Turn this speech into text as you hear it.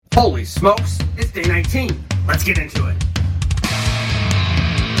Holy smokes, it's day 19. Let's get into it.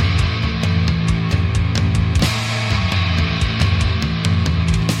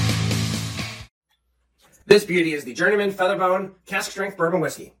 This beauty is the Journeyman Featherbone Cask Strength Bourbon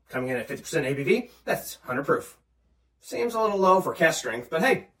Whiskey, coming in at 50% ABV. That's 100 proof. Seems a little low for cask strength, but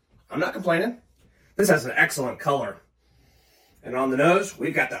hey, I'm not complaining. This has an excellent color. And on the nose,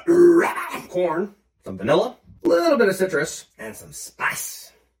 we've got the corn, some vanilla, a little bit of citrus, and some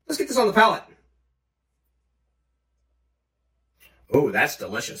spice. Let's get this on the palate. Oh, that's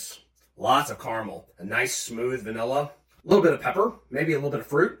delicious. Lots of caramel, a nice smooth vanilla, a little bit of pepper, maybe a little bit of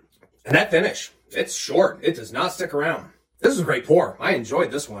fruit. And that finish, it's short. It does not stick around. This is a great pour. I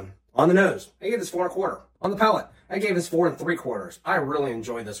enjoyed this one. On the nose, I gave this 4 1/4. On the palate, I gave this 4 3/4. I really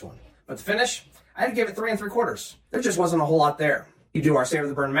enjoyed this one. But the finish, I had to give it 3 3/4. There just wasn't a whole lot there. You do our Savor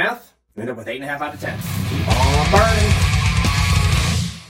the Burn math, you end up with 8.5 out of 10. Keep on burning.